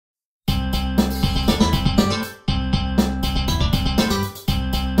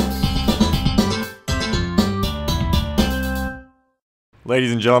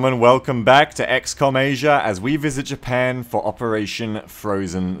Ladies and gentlemen, welcome back to XCOM Asia as we visit Japan for Operation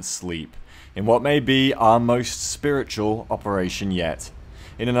Frozen Sleep, in what may be our most spiritual operation yet.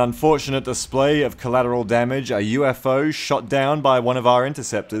 In an unfortunate display of collateral damage, a UFO shot down by one of our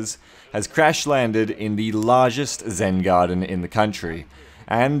interceptors has crash-landed in the largest Zen garden in the country.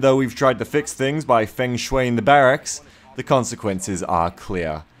 And though we've tried to fix things by feng shuiing the barracks, the consequences are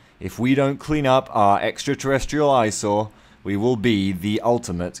clear. If we don't clean up our extraterrestrial eyesore, we will be the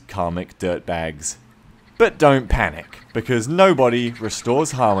ultimate karmic dirtbags. But don't panic, because nobody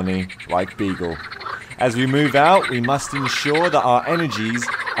restores harmony like Beagle. As we move out, we must ensure that our energies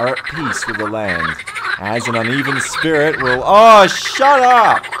are at peace with the land, as an uneven spirit will— Oh, shut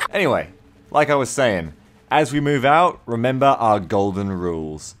up! Anyway, like I was saying, as we move out, remember our golden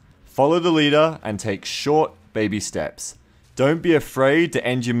rules. Follow the leader and take short baby steps. Don't be afraid to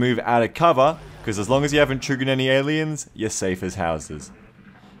end your move out of cover, because as long as you haven't triggered any aliens, you're safe as houses.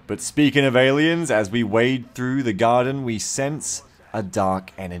 But speaking of aliens, as we wade through the garden, we sense a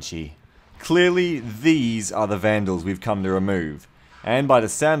dark energy. Clearly, these are the vandals we've come to remove, and by the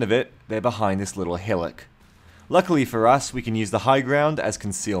sound of it, they're behind this little hillock. Luckily for us, we can use the high ground as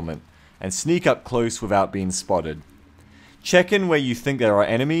concealment, and sneak up close without being spotted. Checking where you think there are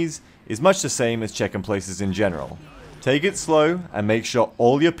enemies is much the same as checking places in general. Take it slow, and make sure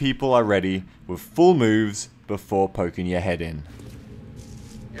all your people are ready with full moves before poking your head in.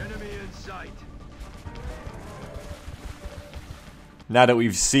 Enemy in sight. Now that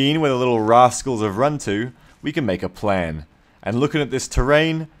we've seen where the little rascals have run to, we can make a plan. And looking at this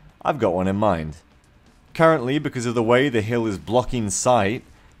terrain, I've got one in mind. Currently, because of the way the hill is blocking sight,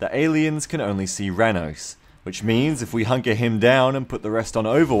 the aliens can only see Ranos, which means if we hunker him down and put the rest on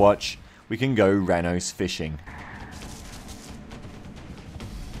Overwatch, we can go Ranos fishing.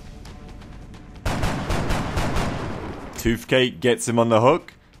 Toothcake gets him on the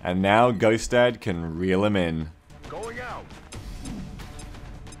hook, and now Ghostad can reel him in. Going out.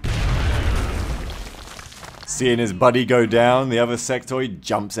 Seeing his buddy go down, the other sectoid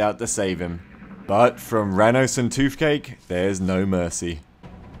jumps out to save him. But from Ranos and Toothcake, there's no mercy.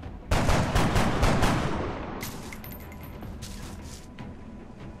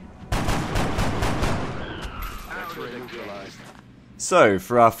 So,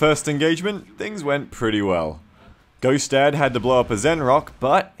 for our first engagement, things went pretty well. Ghostad had to blow up a Zen rock,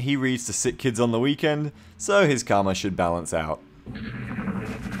 but he reads to sick kids on the weekend, so his karma should balance out. Here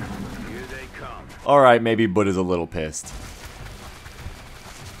they come. Alright, maybe Buddha's a little pissed.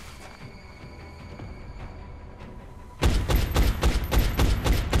 Damn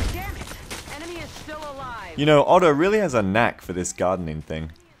it! Enemy is still alive. You know, Otto really has a knack for this gardening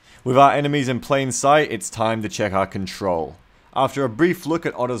thing. With our enemies in plain sight, it's time to check our control. After a brief look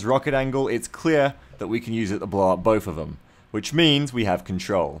at Otto's rocket angle, it's clear that we can use it to blow up both of them, which means we have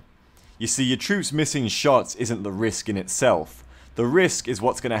control. You see, your troops missing shots isn't the risk in itself. The risk is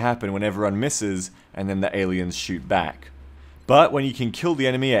what's going to happen when everyone misses and then the aliens shoot back. But when you can kill the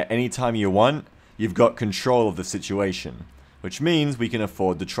enemy at any time you want, you've got control of the situation, which means we can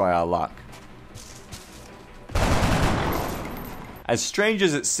afford to try our luck. As strange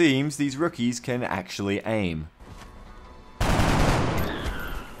as it seems, these rookies can actually aim.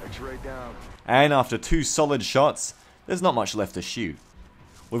 X-ray down. And after 2 solid shots, there's not much left to shoot.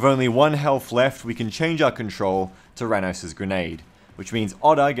 With only 1 health left, we can change our control to Ranos' grenade, which means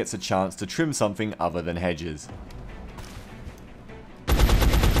Otter gets a chance to trim something other than hedges.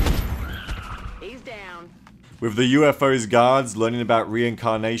 He's down. With the UFO's guards learning about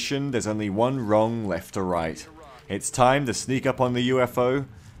reincarnation, there's only one wrong left to right. It's time to sneak up on the UFO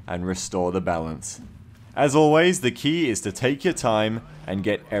and restore the balance. As always, the key is to take your time and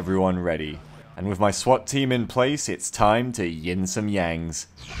get everyone ready. And with my SWAT team in place, it's time to yin some yangs.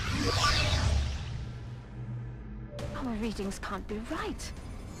 Our readings can't be right.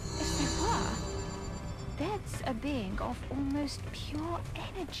 If they were, that's a being of almost pure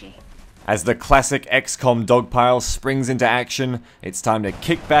energy. As the classic XCOM dogpile springs into action, it's time to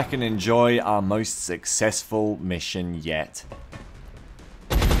kick back and enjoy our most successful mission yet.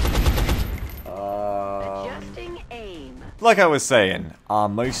 Adjusting aim. Like I was saying, our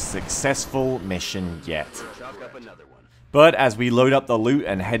most successful mission yet. Chalk up another one. But as we load up the loot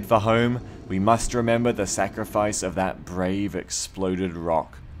and head for home, we must remember the sacrifice of that brave exploded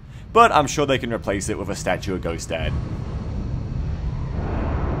rock. But I'm sure they can replace it with a statue of Ghostad.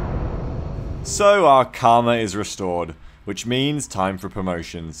 So our karma is restored, which means time for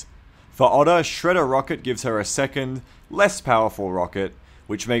promotions. For Otter, Shredder Rocket gives her a second, less powerful rocket,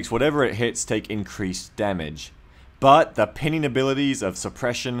 which makes whatever it hits take increased damage. But the pinning abilities of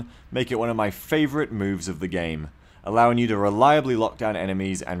suppression make it one of my favorite moves of the game. allowing you to reliably lock down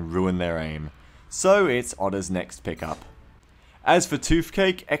enemies and ruin their aim. So it's Otter's next pickup. As for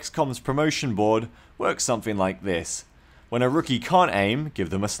Toothcake, XCOM's promotion board works something like this. When a rookie can't aim,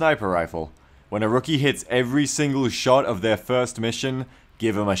 give them a sniper rifle. When a rookie hits every single shot of their first mission,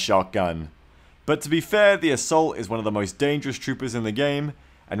 give them a shotgun. But to be fair, the Assault is one of the most dangerous troopers in the game,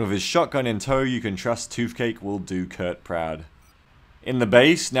 and with his shotgun in tow, you can trust Toothcake will do Kurt proud. In the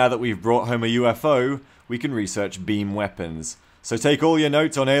base, now that we've brought home a UFO, we can research beam weapons. So take all your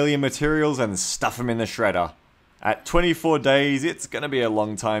notes on alien materials and stuff them in the shredder. At 24 days, it's gonna be a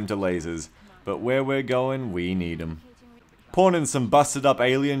long time to lasers, but where we're going, we need them. Pawning some busted up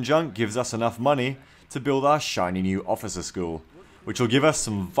alien junk gives us enough money to build our shiny new officer school, which will give us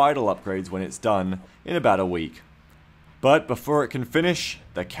some vital upgrades when it's done in about a week. But before it can finish,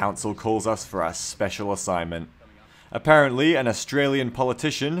 the council calls us for a special assignment. Apparently, an Australian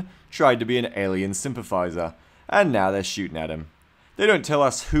politician tried to be an alien sympathizer, and now they're shooting at him. They don't tell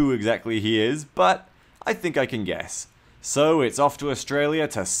us who exactly he is, but I think I can guess. So it's off to Australia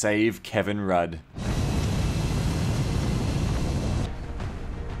to save Kevin Rudd.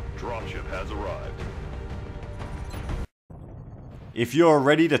 Dropship has arrived. If you're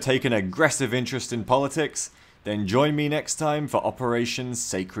ready to take an aggressive interest in politics, then join me next time for Operation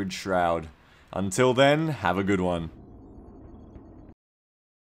Sacred Shroud. Until then, have a good one.